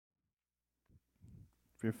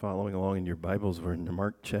If you're following along in your Bibles, we're in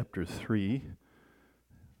Mark chapter 3.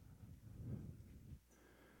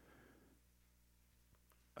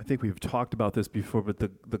 I think we've talked about this before, but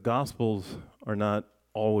the Gospels are not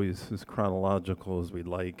always as chronological as we'd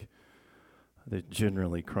like. They're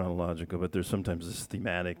generally chronological, but they're sometimes just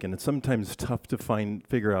thematic, and it's sometimes tough to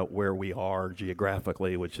figure out where we are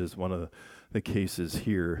geographically, which is one of the cases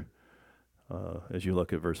here. As you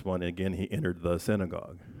look at verse 1, again, he entered the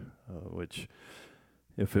synagogue, which,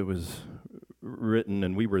 if it was written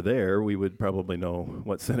and we were there, we would probably know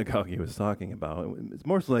what synagogue he was talking about. It's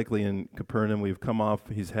most likely in Capernaum. We've come off,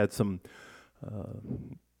 he's had some, I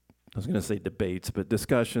was going to say debates, but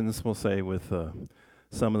discussions, we'll say, with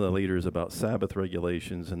some of the leaders about Sabbath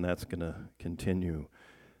regulations, and that's going to continue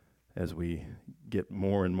as we get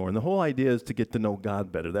more and more. And the whole idea is to get to know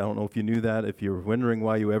God better. I don't know if you knew that. If you're wondering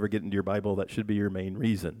why you ever get into your Bible, that should be your main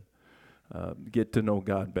reason. Get to know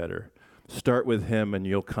God better. Start with him and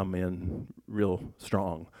you'll come in real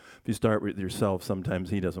strong. If you start with yourself, sometimes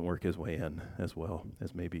he doesn't work his way in as well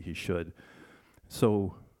as maybe he should.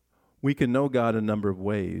 So we can know God a number of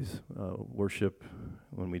ways. Worship,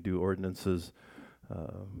 when we do ordinances,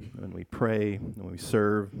 when we pray, when we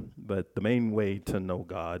serve. But the main way to know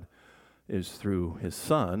God is through his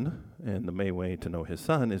Son, and the main way to know his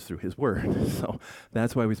Son is through his Word. So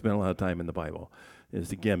that's why we spend a lot of time in the Bible.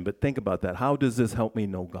 But think about that. How does this help me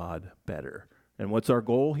know God better? And what's our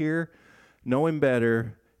goal here? Know him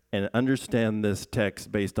better and understand this text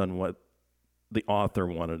based on what the author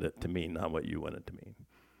wanted it to mean, not what you want it to mean.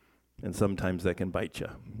 And sometimes that can bite you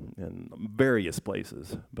in various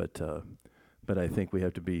places. But I think we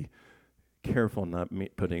have to be careful not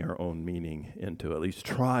putting our own meaning into it. At least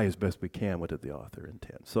try as best we can what did the author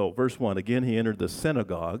intend. So verse 1, again, he entered the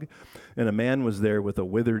synagogue, and a man was there with a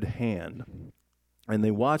withered hand. And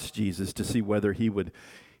they watched Jesus to see whether he would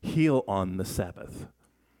heal on the Sabbath,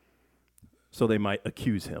 so they might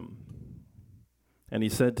accuse him. And he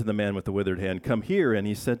said to the man with the withered hand, "Come here." And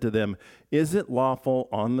he said to them, "Is it lawful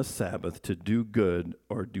on the Sabbath to do good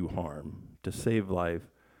or do harm, to save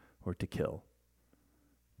life or to kill?"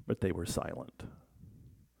 But they were silent.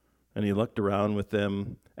 And he looked around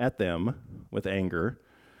at them with anger,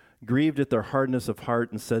 grieved at their hardness of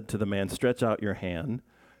heart, and said to the man, "Stretch out your hand."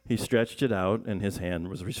 He stretched it out, and his hand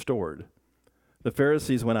was restored. The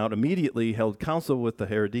Pharisees went out immediately, held counsel with the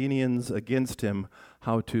Herodians against him,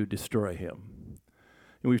 how to destroy him.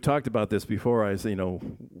 And we've talked about this before. I say,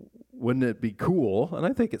 wouldn't it be cool? And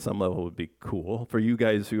I think at some level it would be cool. For you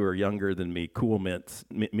guys who are younger than me, cool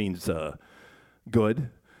means good.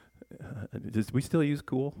 Does we still use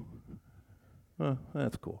cool? Oh,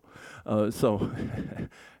 that's cool. So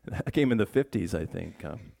that came in the 50s, I think.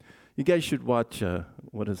 You guys should watch,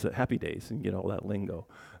 Happy Days, and get all that lingo.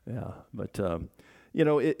 Yeah, but,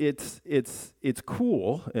 it's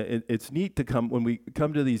cool. It's neat to when we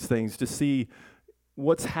come to these things to see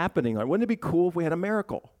what's happening. Wouldn't it be cool if we had a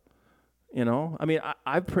miracle?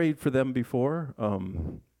 I've prayed for them before.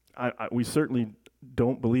 We certainly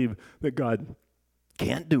don't believe that God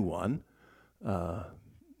can't do one.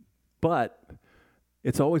 But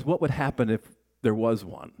it's always what would happen if there was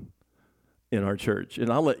one in our church.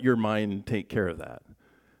 And I'll let your mind take care of that.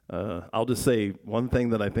 I'll just say one thing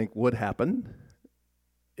that I think would happen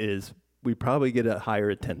is we probably get a higher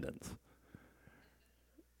attendance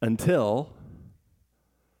until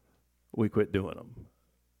we quit doing them.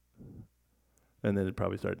 And then it'd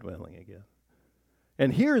probably start dwindling again.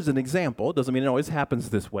 And here's an example. It doesn't mean it always happens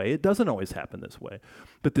this way. It doesn't always happen this way.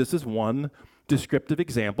 But this is one descriptive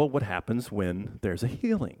example of what happens when there's a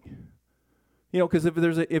healing. Because if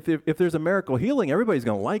there's a miracle healing, everybody's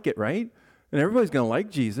going to like it, right? And everybody's going to like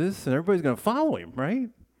Jesus, and everybody's going to follow him, right?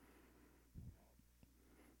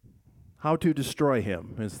 How to destroy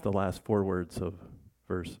him is the last 4 words of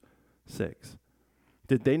verse 6.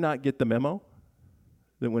 Did they not get the memo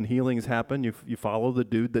that when healings happen, you follow the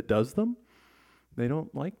dude that does them? They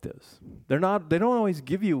don't like this. They don't always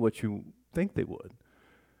give you what you think they would.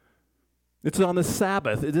 It's on the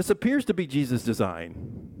Sabbath. This appears to be Jesus'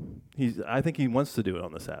 design. I think he wants to do it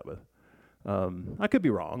on the Sabbath. I could be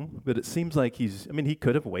wrong, but it seems like he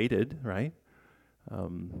could have waited, right?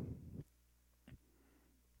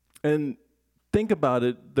 And think about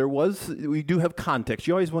it. We do have context.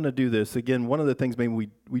 You always want to do this. Again, one of the things maybe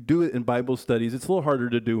we do it in Bible studies. It's a little harder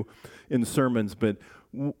to do in sermons, but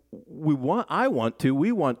we want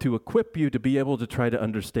to equip you to be able to try to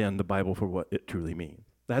understand the Bible for what it truly means.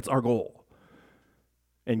 That's our goal.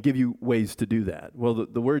 And give you ways to do that. Well,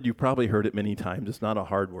 the word, you've probably heard it many times. It's not a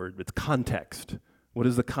hard word. It's context. What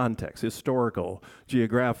is the context? Historical,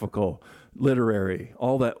 geographical, literary,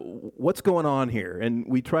 all that. What's going on here? And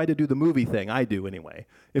we try to do the movie thing. I do anyway.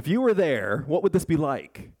 If you were there, what would this be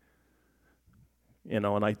like? And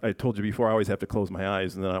I told you before, I always have to close my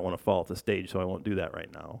eyes, and then I don't want to fall off the stage, so I won't do that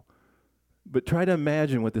right now. But try to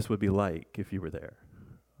imagine what this would be like if you were there.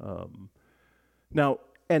 Now,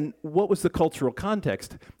 and what was the cultural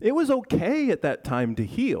context? It was okay at that time to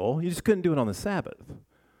heal. You just couldn't do it on the Sabbath.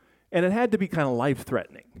 And it had to be kind of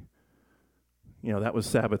life-threatening. That was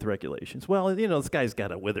Sabbath regulations. Well, this guy's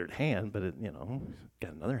got a withered hand, but, he's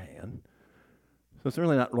got another hand. So it's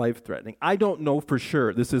really not life-threatening. I don't know for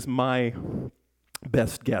sure. This is my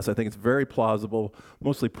best guess. I think it's very plausible,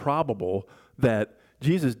 mostly probable, that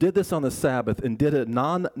Jesus did this on the Sabbath and did a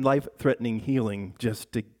non-life-threatening healing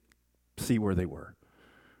just to see where they were.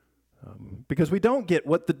 Because we don't get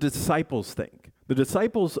what the disciples think. The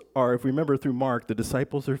disciples are, if we remember through Mark, the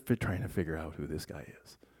disciples are trying to figure out who this guy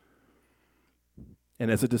is. And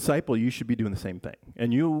as a disciple, you should be doing the same thing.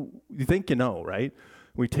 And you think right?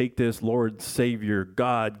 We take this Lord, Savior,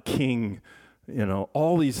 God, King,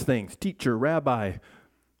 all these things, teacher, rabbi.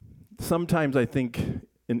 Sometimes I think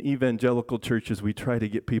in evangelical churches, we try to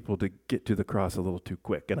get people to get to the cross a little too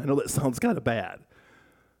quick. And I know that sounds kind of bad.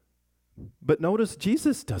 But notice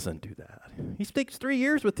Jesus doesn't do that. He takes 3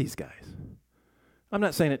 years with these guys. I'm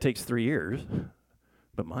not saying it takes 3 years,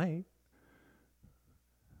 but might.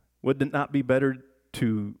 Would it not be better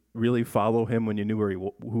to really follow him when you knew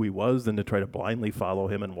who he was than to try to blindly follow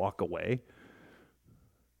him and walk away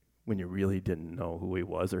when you really didn't know who he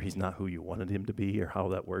was, or he's not who you wanted him to be, or how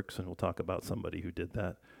that works? And we'll talk about somebody who did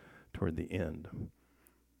that toward the end.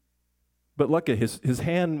 But look at his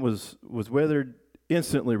hand was withered,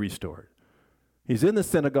 instantly restored. He's in the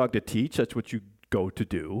synagogue to teach. That's what you go to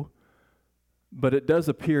do. But it does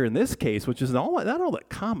appear in this case, which is not all that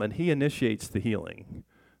common, he initiates the healing.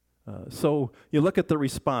 So you look at the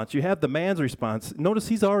response. You have the man's response. Notice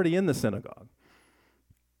he's already in the synagogue.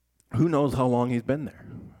 Who knows how long he's been there?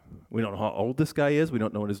 We don't know how old this guy is. We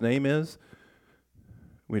don't know what his name is.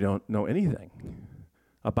 We don't know anything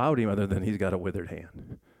about him other than he's got a withered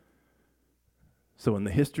hand. So in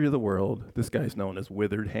the history of the world, this guy's known as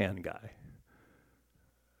withered hand guy.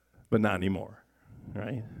 But not anymore,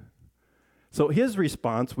 right? So his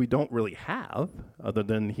response we don't really have, other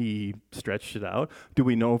than he stretched it out. Do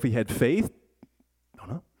we know if he had faith? Don't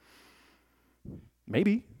know.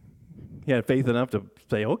 Maybe. He had faith enough to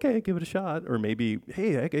say, okay, give it a shot. Or maybe,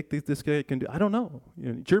 hey, I think this guy can do it. I don't know.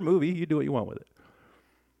 It's your movie. You do what you want with it.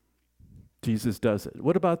 Jesus does it.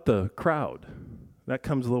 What about the crowd? That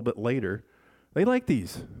comes a little bit later. They like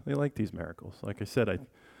these. They like these miracles. Like I said, I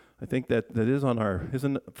think that is on our,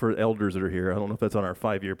 isn't for elders that are here, I don't know if that's on our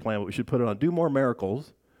 5-year plan, but we should put it on, do more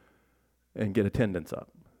miracles and get attendance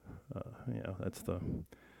up. That's the,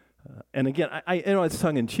 and again, I it's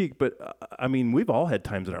tongue in cheek, but I mean, we've all had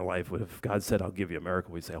times in our life where if God said, I'll give you a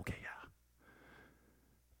miracle, we'd say, okay, yeah.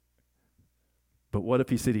 But what if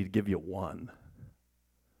he said he'd give you one?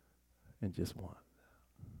 And just one.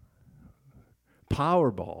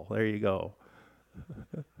 Powerball, there you go.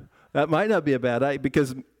 That might not be a bad idea,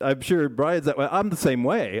 because I'm sure Brian's that way. I'm the same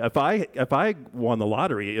way. If I won the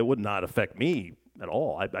lottery, it would not affect me at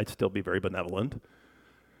all. I'd still be very benevolent.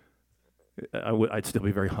 I'd still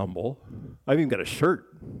be very humble. I've even got a shirt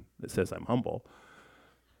that says I'm humble.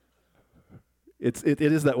 It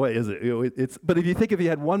is that way, isn't it? But if you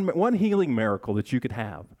had one healing miracle that you could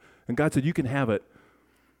have, and God said you can have it,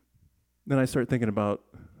 then I start thinking about,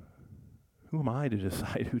 who am I to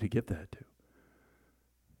decide who to give that to?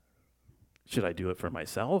 Should I do it for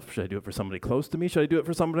myself? Should I do it for somebody close to me? Should I do it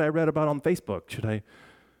for somebody I read about on Facebook?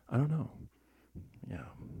 I don't know. Yeah.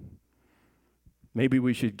 Maybe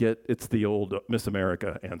we should it's the old Miss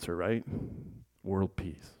America answer, right? World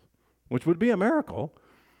peace, which would be a miracle.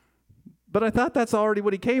 But I thought that's already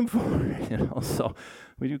what he came for, so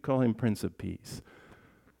we do call him Prince of Peace.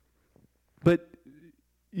 But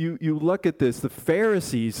you look at this, the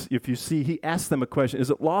Pharisees, if you see, he asked them a question, is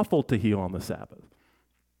it lawful to heal on the Sabbath?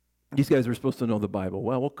 These guys are supposed to know the Bible.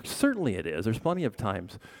 Well, certainly it is. There's plenty of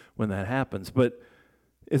times when that happens. But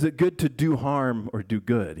is it good to do harm or do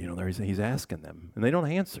good? He's asking them. And they don't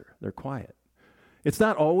answer. They're quiet. It's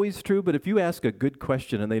not always true, but if you ask a good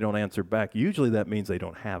question and they don't answer back, usually that means they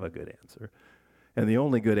don't have a good answer. And the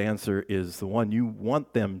only good answer is the one you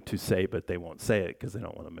want them to say, but they won't say it because they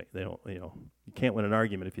don't want to you can't win an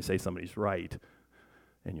argument if you say somebody's right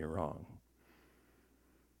and you're wrong.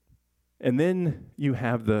 And then you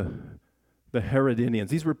have the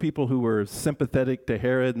Herodians. These were people who were sympathetic to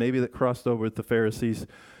Herod, maybe that crossed over with the Pharisees.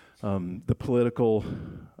 the political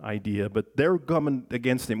idea, but they're coming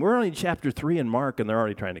against him. We're only in chapter 3 in Mark, and they're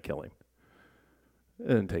already trying to kill him. It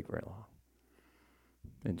didn't take very long.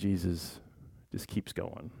 And Jesus just keeps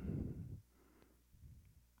going.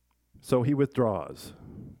 So he withdraws.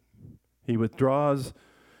 He withdraws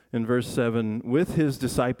in verse 7 with his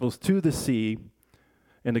disciples to the sea,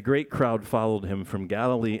 and a great crowd followed him from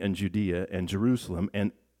Galilee and Judea and Jerusalem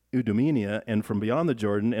and Idumea and from beyond the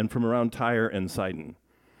Jordan and from around Tyre and Sidon.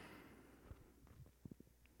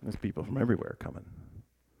 There's people from everywhere coming.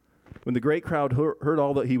 When the great crowd heard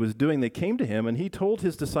all that he was doing, they came to him, and he told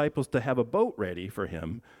his disciples to have a boat ready for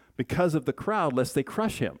him because of the crowd, lest they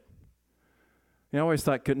crush him. I always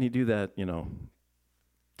thought, couldn't he do that,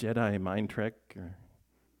 Jedi mind trick? Or,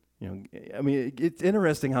 it's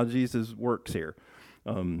interesting how Jesus works here.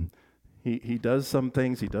 He does some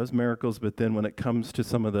things, he does miracles, but then when it comes to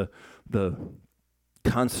some of the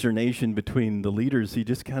consternation between the leaders, he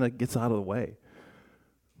just kind of gets out of the way.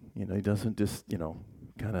 He doesn't just,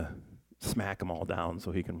 kind of smack them all down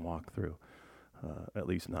so he can walk through, at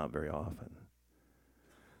least not very often.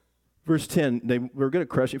 Verse 10, they were going to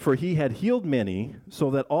crush it, for he had healed many,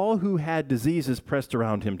 so that all who had diseases pressed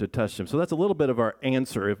around him to touch him. So that's a little bit of our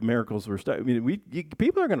answer if miracles were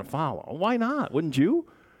people are going to follow. Why not? Wouldn't you?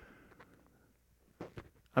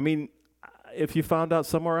 If you found out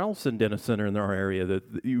somewhere else in Dennis Center in our area that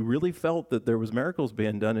you really felt that there was miracles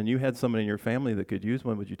being done and you had someone in your family that could use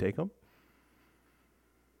one, would you take them?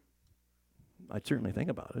 I'd certainly think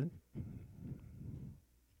about it.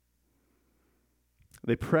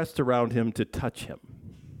 They pressed around him to touch him.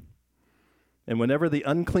 And whenever the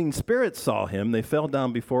unclean spirits saw him, they fell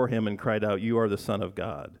down before him and cried out, "You are the Son of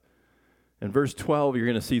God." In verse 12, you're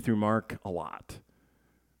going to see through Mark a lot.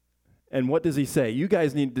 And what does he say? You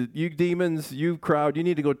guys you demons, you crowd, you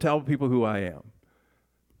need to go tell people who I am.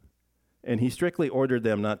 And he strictly ordered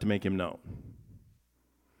them not to make him known.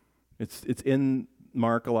 It's in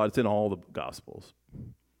Mark a lot. It's in all the Gospels.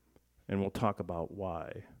 And we'll talk about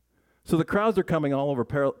why. So the crowds are coming all over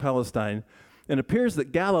Palestine, and it appears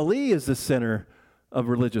that Galilee is the center of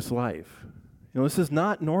religious life. This is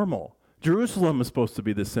not normal. Jerusalem is supposed to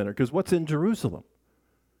be the center, because what's in Jerusalem?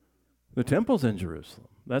 The temple's in Jerusalem.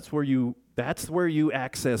 That's where you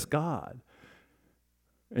access God.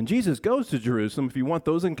 And Jesus goes to Jerusalem. If you want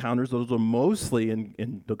those encounters, those are mostly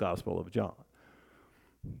in the Gospel of John.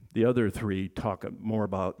 The other three talk more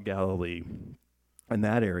about Galilee and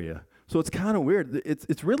that area. So it's kind of weird.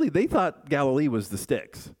 It's really, they thought Galilee was the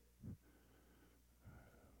sticks.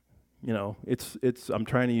 I'm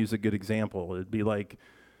trying to use a good example. It'd be like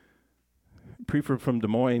people from Des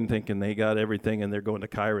Moines thinking they got everything and they're going to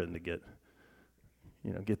Chiron to get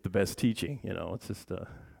the best teaching. It's just,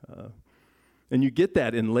 and you get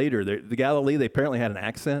that in later. The Galilee, they apparently had an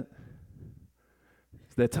accent.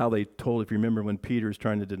 That's how they told, if you remember when Peter's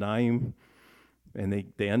trying to deny him,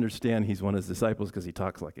 and they understand he's one of his disciples because he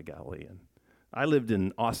talks like a Galilean. I lived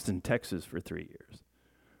in Austin, Texas for 3 years.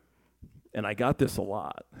 And I got this a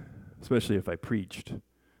lot, especially if I preached.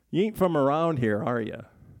 You ain't from around here, are you?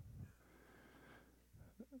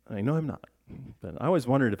 I know I'm not. But I always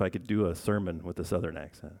wondered if I could do a sermon with a southern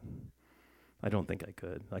accent. I don't think I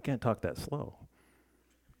could. I can't talk that slow.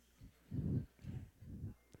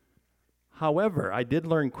 However, I did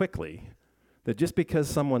learn quickly that just because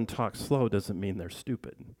someone talks slow doesn't mean they're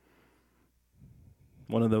stupid.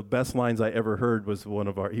 One of the best lines I ever heard was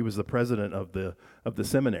he was the president of the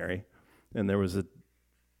seminary, and there was a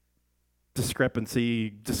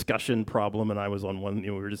discussion problem, and I was on one,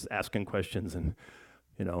 we were just asking questions, and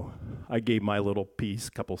I gave my little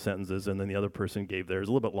piece, couple sentences, and then the other person gave theirs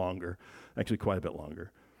a little bit longer, actually quite a bit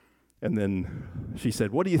longer. And then she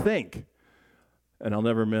said, "What do you think?" And I'll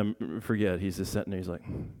never forget, he's just sitting there, he's like,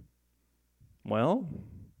 "Well,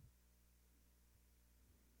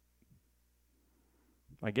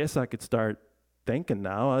 I guess I could start thinking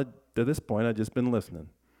now. To this point, I've just been listening."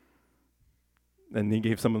 And he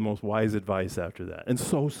gave some of the most wise advice after that. And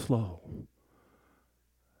so slow.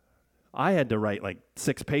 I had to write like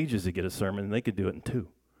 6 pages to get a sermon, and they could do it in 2.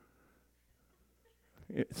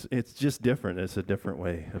 It's just different. It's a different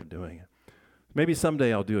way of doing it. Maybe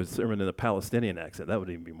someday I'll do a sermon in a Palestinian accent. That would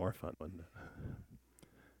even be more fun, wouldn't it?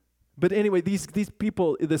 But anyway, these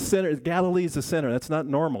people, the center, Galilee is the center. That's not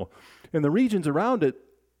normal. And the regions around it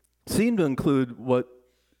seem to include what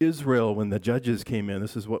Israel, when the judges came in,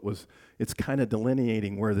 it's kind of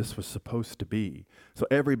delineating where this was supposed to be. So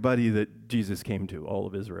everybody that Jesus came to, all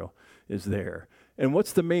of Israel, is there. And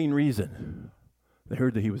what's the main reason? They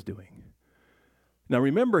heard that he was doing. Now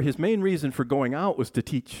remember, his main reason for going out was to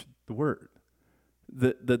teach the word.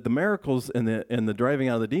 The miracles and the driving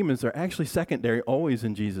out of the demons are actually secondary, always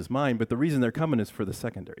in Jesus' mind, but the reason they're coming is for the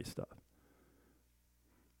secondary stuff.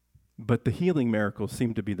 But the healing miracles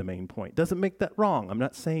seem to be the main point. Doesn't make that wrong. I'm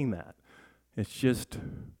not saying that. It's just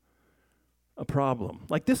a problem.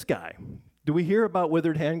 Like this guy. Do we hear about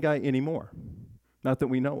withered hand guy anymore? Not that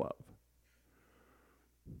we know of.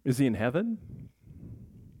 Is he in heaven?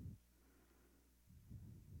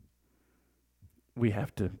 We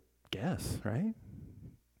have to guess, right?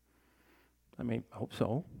 I mean, I hope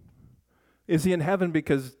so. Is he in heaven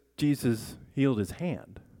because Jesus healed his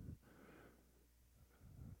hand?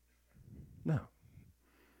 No.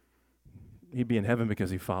 He'd be in heaven because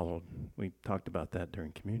he followed. We talked about that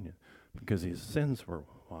during communion. Because his sins were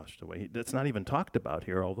washed away. That's not even talked about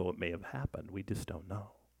here, although it may have happened. We just don't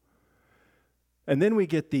know. And then we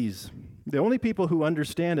get these. The only people who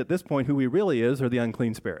understand at this point who he really is are the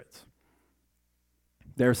unclean spirits.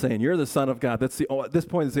 They're saying, you're the Son of God. At this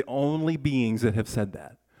point, it's the only beings that have said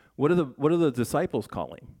that. What are the disciples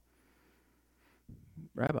calling?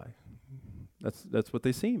 Rabbi. That's what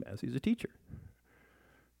they see him as. He's a teacher.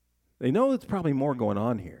 They know there's probably more going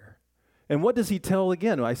on here. And what does he tell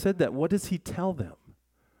again? I said that. What does he tell them?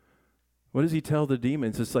 What does he tell the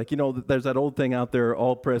demons? It's like, there's that old thing out there,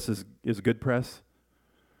 all press is good press.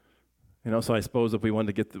 So I suppose if we wanted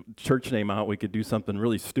to get the church name out, we could do something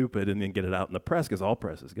really stupid and then get it out in the press because all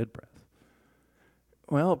press is good press.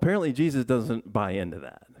 Well, apparently Jesus doesn't buy into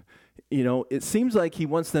that. It seems like he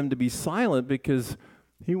wants them to be silent because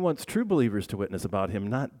he wants true believers to witness about him,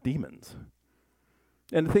 not demons.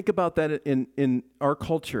 And think about that in our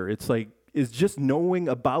culture. It's like, is just knowing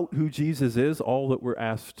about who Jesus is all that we're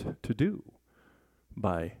asked to do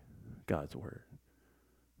by God's word?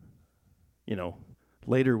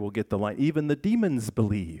 Later we'll get the line, even the demons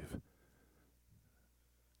believe.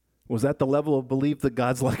 Was that the level of belief that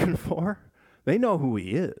God's looking for? They know who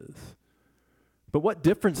he is. But what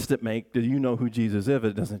difference does it make? Do you know who Jesus is if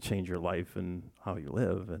it doesn't change your life and how you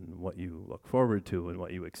live and what you look forward to and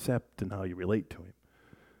what you accept and how you relate to him?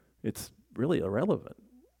 It's really irrelevant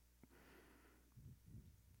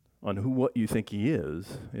on what you think he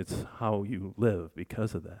is. It's how you live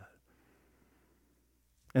because of that.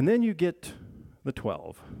 And then you get the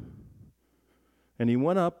 12. And he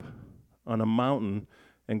went up on a mountain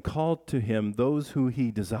and called to him those who he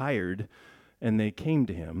desired, and they came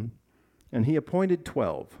to him. And he appointed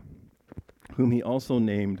 12, whom he also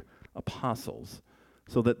named apostles,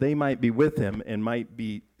 so that they might be with him and might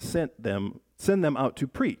be send them out to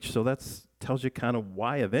preach. So that tells you kind of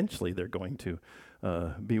why eventually they're going to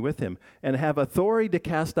be with him, and have authority to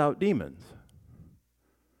cast out demons.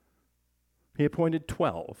 He appointed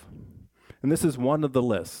 12. And this is one of the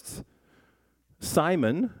lists.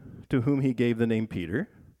 Simon, to whom he gave the name Peter,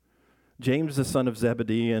 James the son of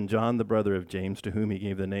Zebedee, and John the brother of James, to whom he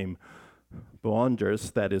gave the name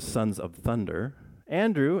Boanerges, that is, sons of thunder,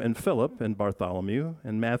 Andrew and Philip and Bartholomew,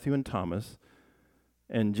 and Matthew and Thomas,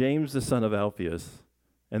 and James the son of Alphaeus,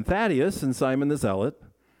 and Thaddeus and Simon the Zealot,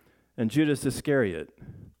 and Judas Iscariot,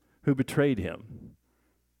 who betrayed him.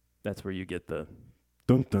 That's where you get the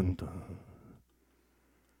dun dun dun.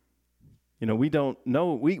 We don't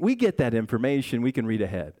know. We get that information. We can read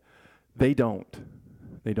ahead. They don't.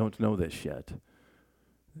 They don't know this yet.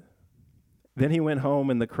 Then he went home,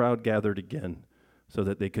 and the crowd gathered again so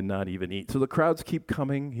that they could not even eat. So the crowds keep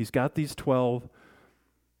coming. He's got these 12.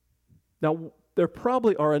 Now, there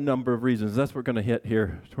probably are a number of reasons. That's what we're going to hit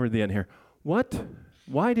here toward the end here.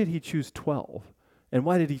 Why did he choose 12? And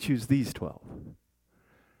why did he choose these 12?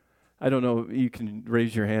 I don't know. You can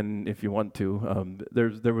raise your hand if you want to.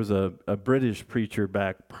 There was a British preacher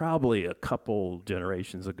back probably a couple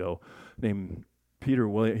generations ago named Peter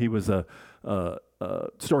Williams. He was a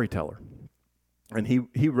storyteller. And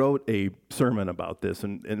he wrote a sermon about this.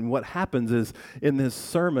 And what happens is in this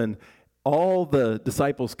sermon, all the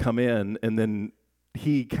disciples come in, and then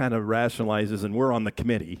he kind of rationalizes, and we're on the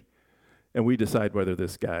committee, and we decide whether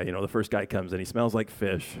this guy, the first guy comes and he smells like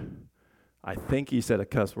fish. I think he said a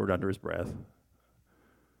cuss word under his breath.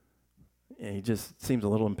 And he just seems a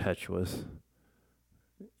little impetuous.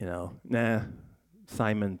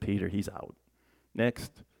 Simon, Peter, he's out.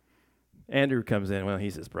 Next, Andrew comes in. Well,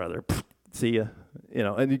 he's his brother. See ya.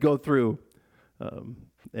 And you go through,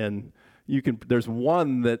 and there's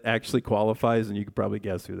one that actually qualifies, and you can probably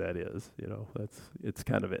guess who that is. It's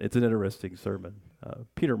an interesting sermon.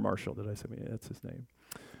 Peter Marshall, did I say? That's his name.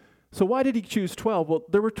 So why did he choose 12? Well,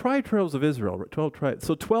 there were tribes of Israel, 12 tribes.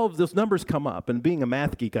 So 12, those numbers come up, and being a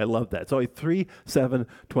math geek, I love that. So 3, 7,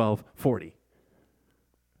 12, 40,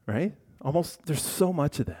 right? Almost, there's so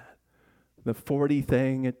much of that. The 40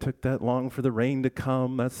 thing, it took that long for the rain to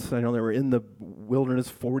come. I know they were in the wilderness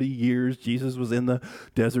 40 years. Jesus was in the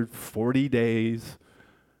desert 40 days.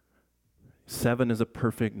 7 is a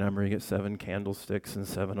perfect number. You get 7 candlesticks and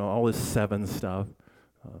 7, all this 7 stuff.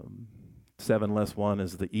 7 less 1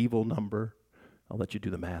 is the evil number. I'll let you do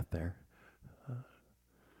the math there.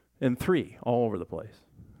 And 3, all over the place.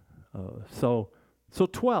 So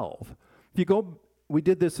 12. If you go, we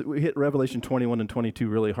did this, we hit Revelation 21 and 22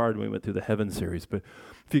 really hard when we went through the heaven series. But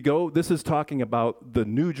if you go, this is talking about the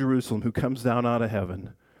new Jerusalem who comes down out of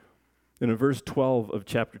heaven. And in verse 12 of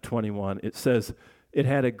chapter 21, it says, it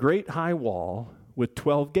had a great high wall with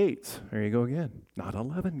 12 gates. There you go again. Not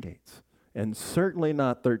 11 gates. And certainly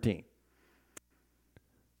not 13.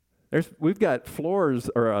 We've got buildings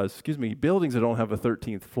that don't have a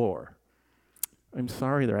 13th floor. I'm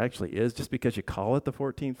sorry, there actually is. Just because you call it the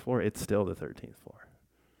 14th floor, it's still the 13th floor.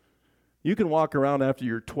 You can walk around after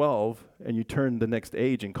you're 12 and you turn the next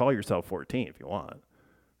age and call yourself 14 if you want.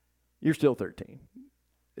 You're still 13.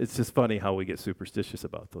 It's just funny how we get superstitious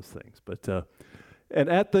about those things. But and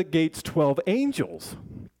at the gates 12 angels,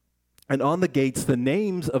 and on the gates the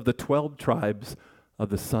names of the 12 tribes of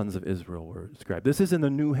the sons of Israel were described. This is in the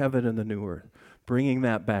new heaven and the new earth, bringing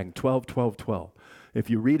that back, 12, 12, 12. If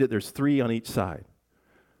you read it, there's 3 on each side.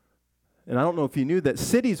 And I don't know if you knew that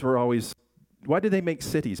cities were always, why did they make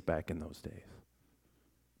cities back in those days?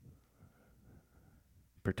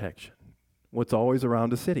 Protection. What's always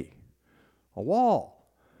around a city? A wall.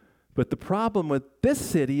 But the problem with this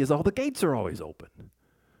city is all the gates are always open.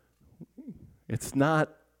 It's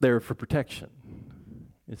not there for protection.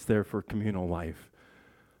 It's there for communal life.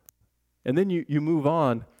 And then you move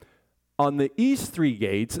on. On the east 3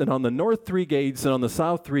 gates, and on the north 3 gates, and on the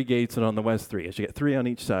south 3 gates, and on the west 3. As you get 3 on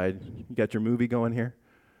each side. You got your movie going here?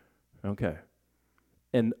 Okay.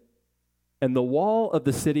 And the wall of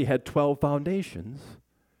the city had 12 foundations,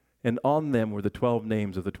 and on them were the 12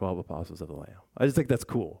 names of the 12 apostles of the Lamb. I just think that's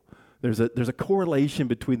cool. There's a correlation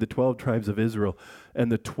between the 12 tribes of Israel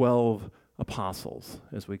and the 12 apostles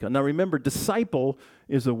as we go. Now remember, disciple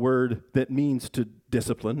is a word that means to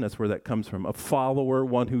discipline. That's where that comes from. A follower,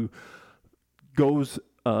 one who goes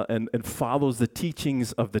and follows the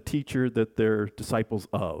teachings of the teacher that they're disciples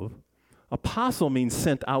of. Apostle means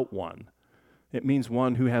sent out one. It means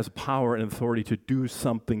one who has power and authority to do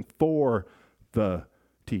something for the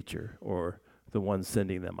teacher or the one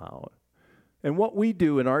sending them out. And what we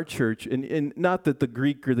do in our church, and not that the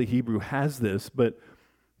Greek or the Hebrew has this, but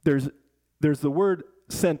there's the word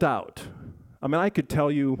sent out. I mean, I could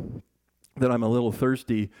tell you that I'm a little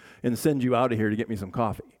thirsty and send you out of here to get me some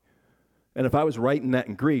coffee. And if I was writing that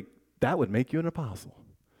in Greek, that would make you an apostle.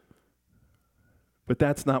 But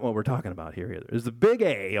that's not what we're talking about here either. There's the big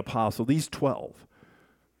A, apostle, these 12.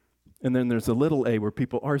 And then there's a little a where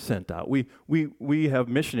people are sent out. We have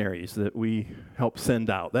missionaries that we help send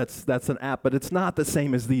out. That's an app, but it's not the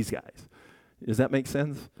same as these guys. Does that make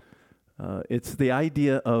sense? It's the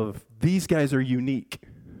idea of these guys are unique.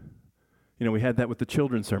 You know, we had that with the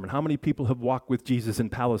children's sermon. How many people have walked with Jesus in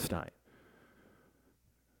Palestine?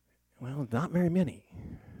 Well, not very many.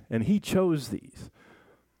 And he chose these.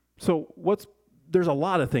 So there's a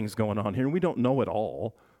lot of things going on here, and we don't know it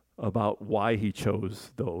all about why he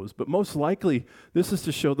chose those. But most likely, this is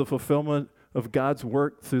to show the fulfillment of God's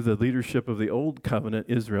work through the leadership of the Old Covenant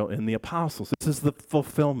Israel and the apostles. This is the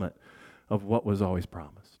fulfillment of what was always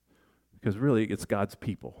promised. Because really, it's God's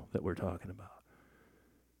people that we're talking about.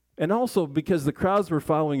 And also because the crowds were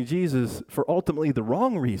following Jesus for ultimately the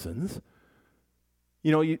wrong reasons.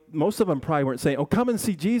 You know, most of them probably weren't saying, oh, come and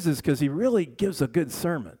see Jesus because he really gives a good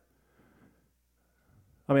sermon.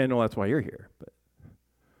 I mean, I know that's why you're here, but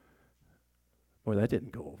boy, that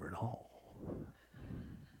didn't go over at all.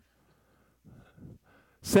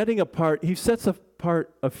 Setting apart, he sets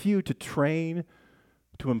apart a few to train,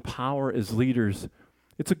 to empower as leaders.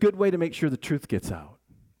 It's a good way to make sure the truth gets out.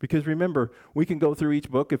 Because remember, we can go through each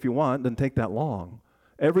book if you want, it doesn't take that long.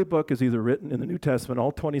 Every book is either written in the New Testament,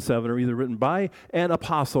 all 27 are either written by an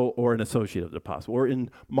apostle or an associate of the apostle. Or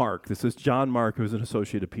in Mark, this is John Mark, who's an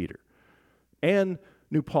associate of Peter. And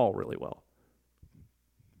knew Paul really well.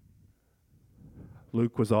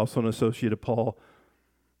 Luke was also an associate of Paul.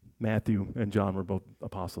 Matthew and John were both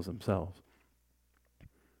apostles themselves.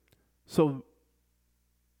 So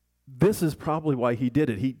this is probably why he did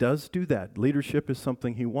it. He does do that. Leadership is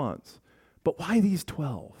something he wants. But why these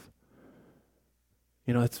 12?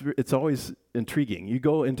 You know, it's always intriguing. You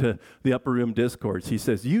go into the upper room discourse. He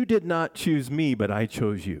says, you did not choose me, but I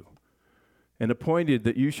chose you, and appointed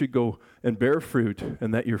that you should go and bear fruit,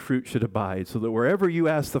 and that your fruit should abide, so that wherever you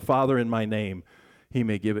ask the Father in my name, he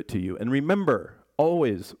may give it to you. And remember,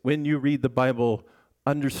 always, when you read the Bible,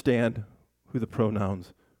 understand who the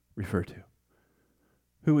pronouns refer to.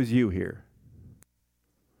 Who is you here?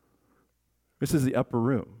 This is the upper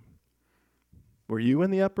room. Were you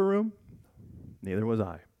in the upper room? Neither was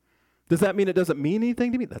I. Does that mean it doesn't mean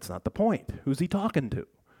anything to me? That's not the point. Who's he talking to?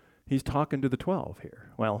 He's talking to the 12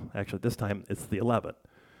 here. Well, actually, this time it's the 11.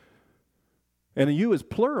 And a you is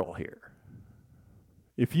plural here.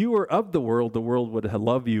 If you were of the world would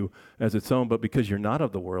love you as its own, but because you're not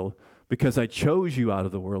of the world, because I chose you out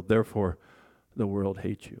of the world, therefore the world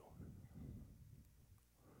hates you.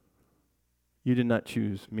 You did not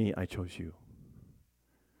choose me, I chose you.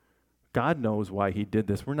 God knows why he did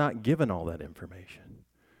this. We're not given all that information.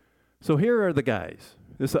 So here are the guys.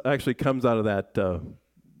 This actually comes out of that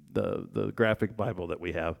the graphic Bible that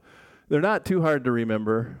we have. They're not too hard to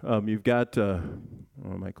remember. You've got,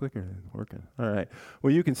 my clicker isn't working. All right.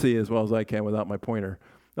 Well, you can see as well as I can without my pointer.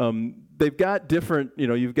 They've got different,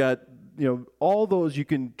 you've got, all those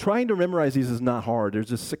trying to memorize these is not hard. There's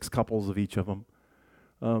just 6 couples of each of them.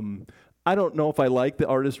 I don't know if I like the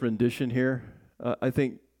artist's rendition here. I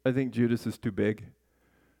think Judas is too big.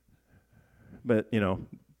 But,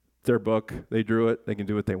 their book, they drew it, they can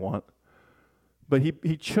do what they want. But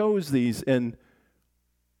he chose these, and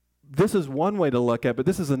this is one way to look at it, but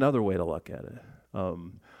this is another way to look at it.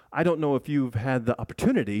 I don't know if you've had the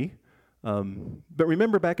opportunity, but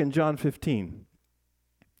remember back in John 15,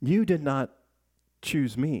 you did not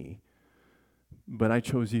choose me, but I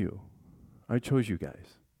chose you. I chose you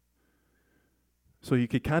guys. So you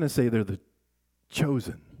could kind of say they're the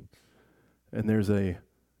chosen. And there's a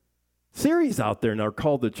series out there now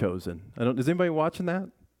called The Chosen. Is anybody watching that?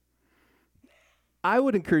 I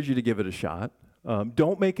would encourage you to give it a shot.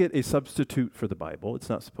 Don't make it a substitute for the Bible. It's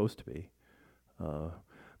not supposed to be.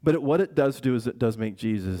 But what it does do is it does make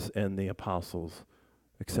Jesus and the apostles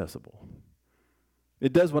accessible.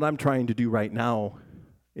 It does what I'm trying to do right now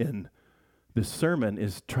in this sermon,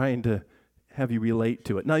 is trying to have you relate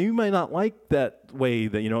to it. Now, you may not like that way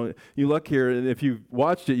that, you look here, and if you've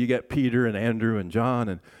watched it, you get Peter and Andrew and John,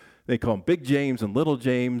 and they call them Big James and Little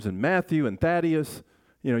James and Matthew and Thaddeus.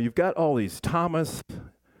 You've got all these Thomas.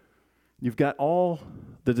 You've got all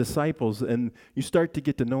the disciples, and you start to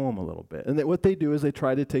get to know them a little bit. And what they do is they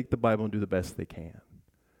try to take the Bible and do the best they can.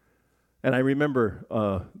 And I remember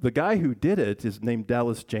the guy who did it is named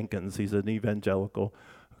Dallas Jenkins. He's an evangelical,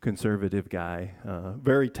 conservative guy,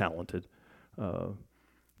 very talented.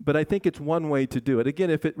 But I think it's one way to do it.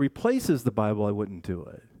 Again, if it replaces the Bible, I wouldn't do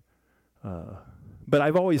it. But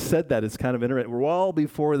I've always said that. It's kind of interesting. Well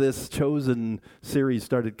before this Chosen series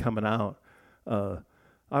started coming out, I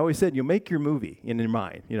always said, you make your movie in your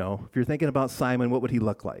mind. If you're thinking about Simon, what would he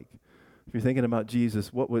look like? If you're thinking about Jesus,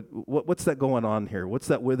 what's that going on here? What's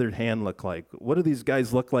that withered hand look like? What do these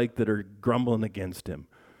guys look like that are grumbling against him?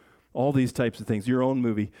 All these types of things, your own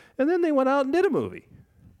movie. And then they went out and did a movie.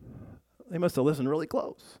 They must have listened really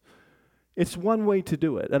close. It's one way to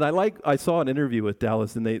do it. And I saw an interview with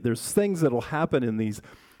Dallas, and there's things that'll happen in these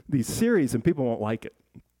series, and people won't like it.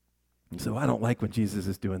 So I don't like when Jesus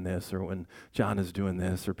is doing this, or when John is doing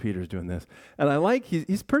this, or Peter's doing this. And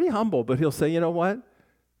he's pretty humble, but he'll say, you know what?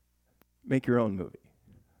 Make your own movie.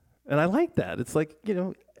 And I like that. It's like,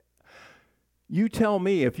 you tell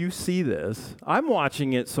me if you see this. I'm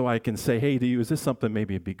watching it so I can say, hey, to you, is this something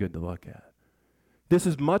maybe it'd be good to look at? This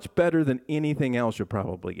is much better than anything else you'll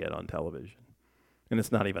probably get on television. And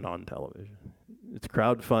it's not even on television. It's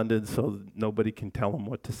crowdfunded, so nobody can tell them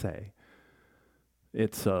what to say.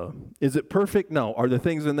 Is it perfect? No. Are there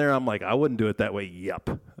things in there I'm like, I wouldn't do it that way?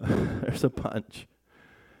 Yep. There's a bunch.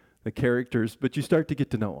 The characters, but you start to get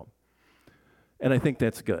to know them. And I think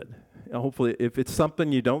that's good. Hopefully, if it's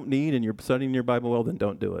something you don't need and you're studying your Bible well, then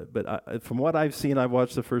don't do it. But from what I've seen, I've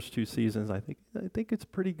watched the first 2 seasons, I think it's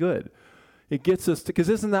pretty good. It gets us to, because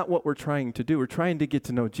isn't that what we're trying to do? We're trying to get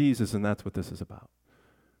to know Jesus, and that's what this is about.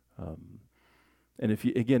 And if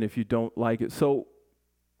you don't like it, so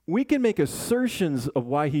we can make assertions of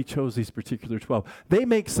why he chose these particular 12. They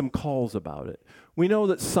make some calls about it. We know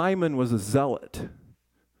that Simon was a zealot.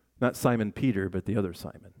 Not Simon Peter, but the other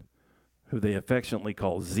Simon, who they affectionately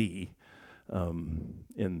call Z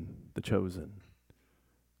in The Chosen.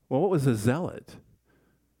 Well, what was a zealot?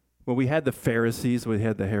 Well, we had the Pharisees, we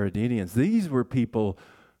had the Herodians. These were people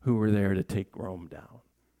who were there to take Rome down.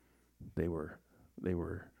 They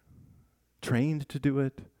were trained to do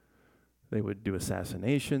it. They would do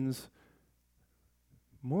assassinations.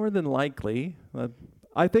 More than likely,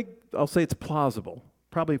 I think I'll say it's plausible.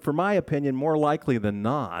 Probably, for my opinion, more likely than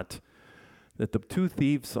not, that the 2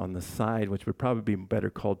 thieves on the side, which would probably be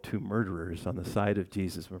better called 2 murderers on the side of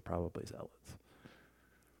Jesus, were probably zealots.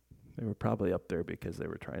 They were probably up there because they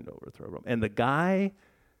were trying to overthrow Rome. And the guy,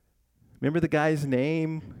 remember the guy's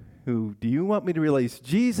name? Do you want me to release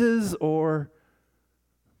Jesus or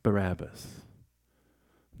Barabbas?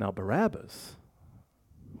 Now, Barabbas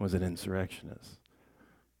was an insurrectionist,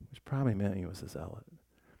 which probably meant he was a zealot.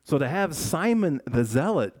 So to have Simon the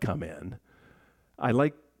Zealot come in,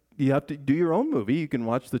 you have to do your own movie. You can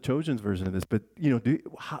watch the Chosen's version of this, but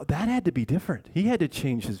that had to be different. He had to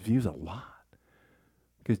change his views a lot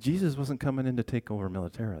because Jesus wasn't coming in to take over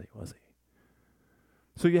militarily, was he?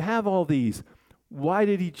 So you have all these. Why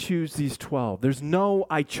did he choose these 12? There's no,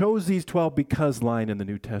 I chose these 12 because line in the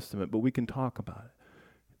New Testament, but we can talk about it.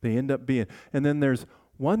 They end up being. And then there's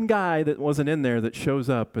one guy that wasn't in there that shows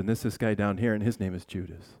up, and this guy down here, and his name is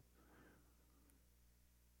Judas.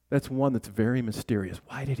 That's one that's very mysterious.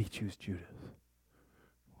 Why did he choose Judas?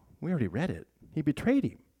 We already read it. He betrayed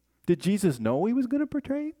him. Did Jesus know he was going to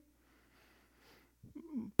betray him?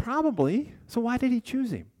 Probably. So why did he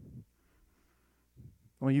choose him?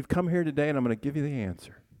 Well, you've come here today, and I'm going to give you the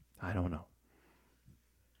answer. I don't know.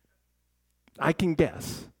 I can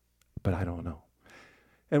guess, but I don't know.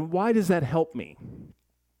 And why does that help me?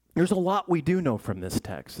 There's a lot we do know from this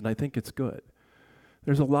text, and I think it's good.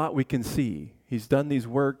 There's a lot we can see. He's done these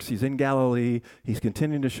works. He's in Galilee. He's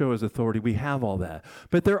continuing to show his authority. We have all that.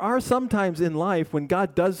 But there are some times in life when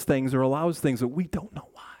God does things or allows things that we don't know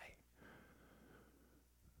why.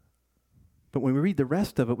 But when we read the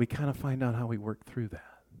rest of it, we kind of find out how he worked through that.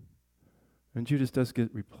 And Judas does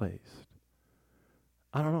get replaced.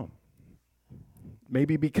 I don't know.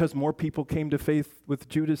 Maybe because more people came to faith with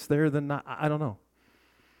Judas there than not. I don't know.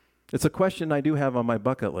 It's a question I do have on my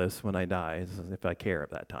bucket list when I die, if I care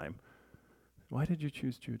at that time. Why did you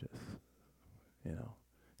choose Judas?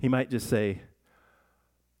 He might just say,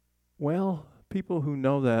 well, people who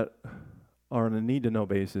know that are on a need-to-know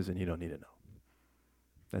basis, and you don't need to know.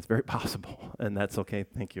 That's very possible, and that's okay.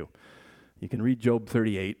 Thank you. You can read Job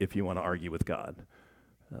 38 if you want to argue with God.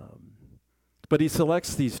 But he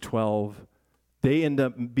selects these 12. They end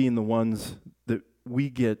up being the ones that we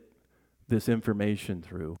get this information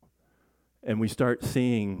through. And we start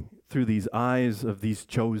seeing through these eyes of these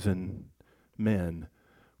chosen men,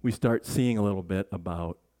 we start seeing a little bit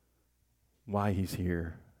about why he's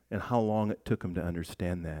here and how long it took him to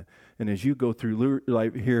understand that. And as you go through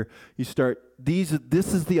life here, you start, this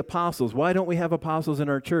is the apostles. Why don't we have apostles in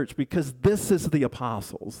our church? Because this is the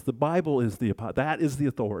apostles. The Bible is that is the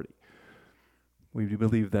authority. We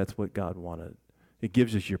believe that's what God wanted. It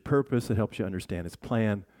gives us your purpose. It helps you understand his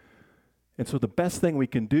plan. And so the best thing we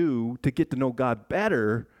can do to get to know God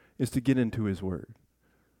better is to get into his word.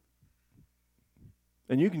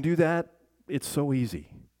 And you can do that. It's so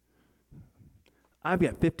easy. I've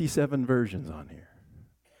got 57 versions on here.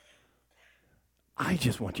 I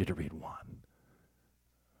just want you to read one.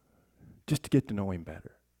 Just to get to know him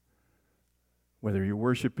better. Whether you're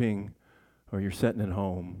worshiping or you're sitting at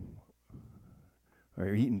home or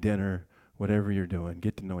you're eating dinner, whatever you're doing,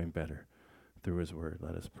 get to know him better through his word.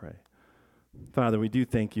 Let us pray. Father, we do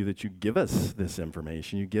thank you that you give us this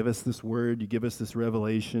information. You give us this word. You give us this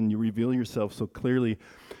revelation. You reveal yourself so clearly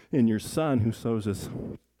in your Son who shows us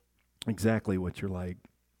exactly what you're like.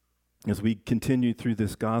 As we continue through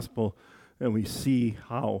this gospel and we see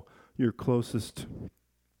how your closest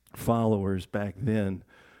followers back then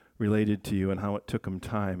related to you and how it took them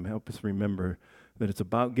time, help us remember that it's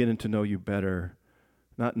about getting to know you better,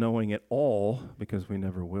 not knowing it all, because we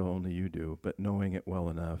never will, only you do, but knowing it well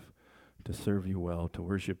enough to serve you well, to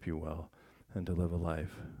worship you well, and to live a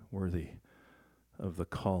life worthy of the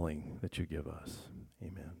calling that you give us.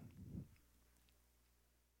 Amen.